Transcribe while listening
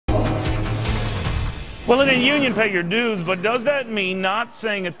Well, let a union pay your dues, but does that mean not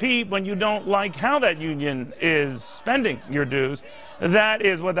saying a peep when you don't like how that union is spending your dues? That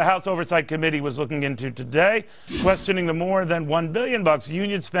is what the House Oversight Committee was looking into today, questioning the more than $1 billion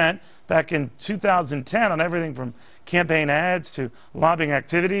unions spent back in 2010 on everything from campaign ads to lobbying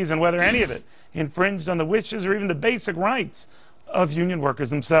activities, and whether any of it infringed on the wishes or even the basic rights of union workers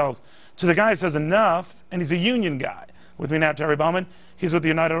themselves. To the guy who says enough, and he's a union guy. With me now, Terry Bowman. He's with the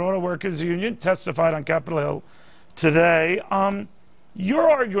United Auto Workers Union, testified on Capitol Hill today. You're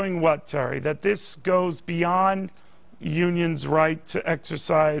arguing what, Terry? That this goes beyond unions' right to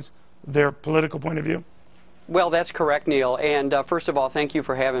exercise their political point of view? Well, that's correct, Neil. And first of all, thank you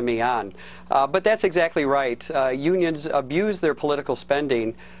for having me on. But that's exactly right. Unions abuse their political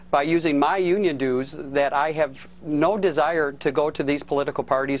spending by using my union dues that I have no desire to go to these political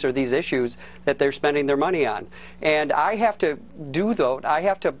parties or these issues that they're spending their money on. And I have to I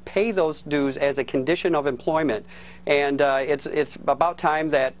have to pay those dues as a condition of employment. And it's about time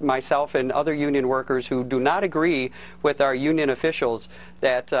that myself and other union workers who do not agree with our union officials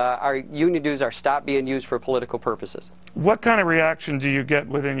that our union dues are stopped being used for political purposes. What kind of reaction do you get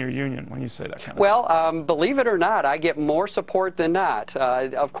within your union when you say that kind of stuff? Well, believe it or not, I get more support than not.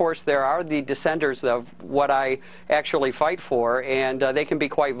 Of course, there are the dissenters of what I actually fight for, and they can be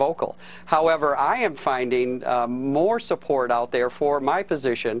quite vocal. However, I am finding more support out there for my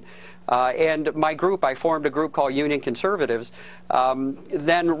position. And my group, I formed a group called Union Conservatives,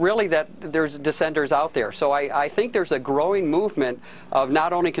 then really that there's dissenters out there. So I think there's a growing movement of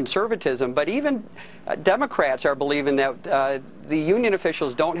not only conservatism, but even Democrats are believing that the union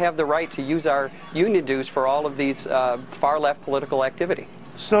officials don't have the right to use our union dues for all of these far-left political activity.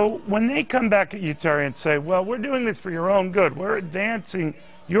 So when they come back at you, Terry, and say, well, we're doing this for your own good, we're advancing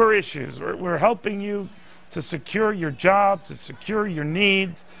your issues, we're helping you to secure your job, to secure your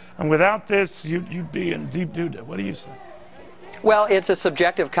needs, and without this, you'd be in deep doo-doo. What do you say? Well, it's a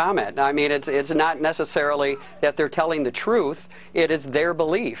subjective comment. I mean, it's not necessarily that they're telling the truth. It is their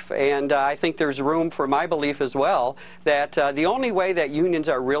belief. And I think there's room for my belief as well that the only way that unions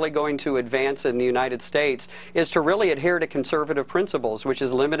are really going to advance in the United States is to really adhere to conservative principles, which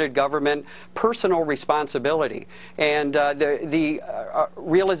is limited government, personal responsibility, and the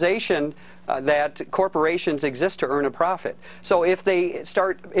realization that corporations exist to earn a profit. So if they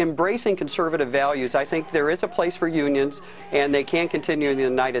start embracing conservative values, I think there is a place for unions, and they can continue in the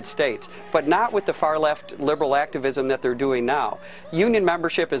United States, but not with the far-left liberal activism that they're doing now. Union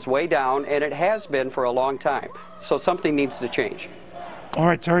membership is way down, and it has been for a long time. So something needs to change. All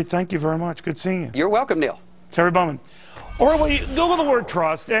right, Terry, thank you very much. Good seeing you. You're welcome, Neil. Terry Bowman. Or well, you Google the word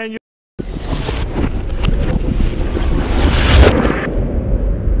trust, and you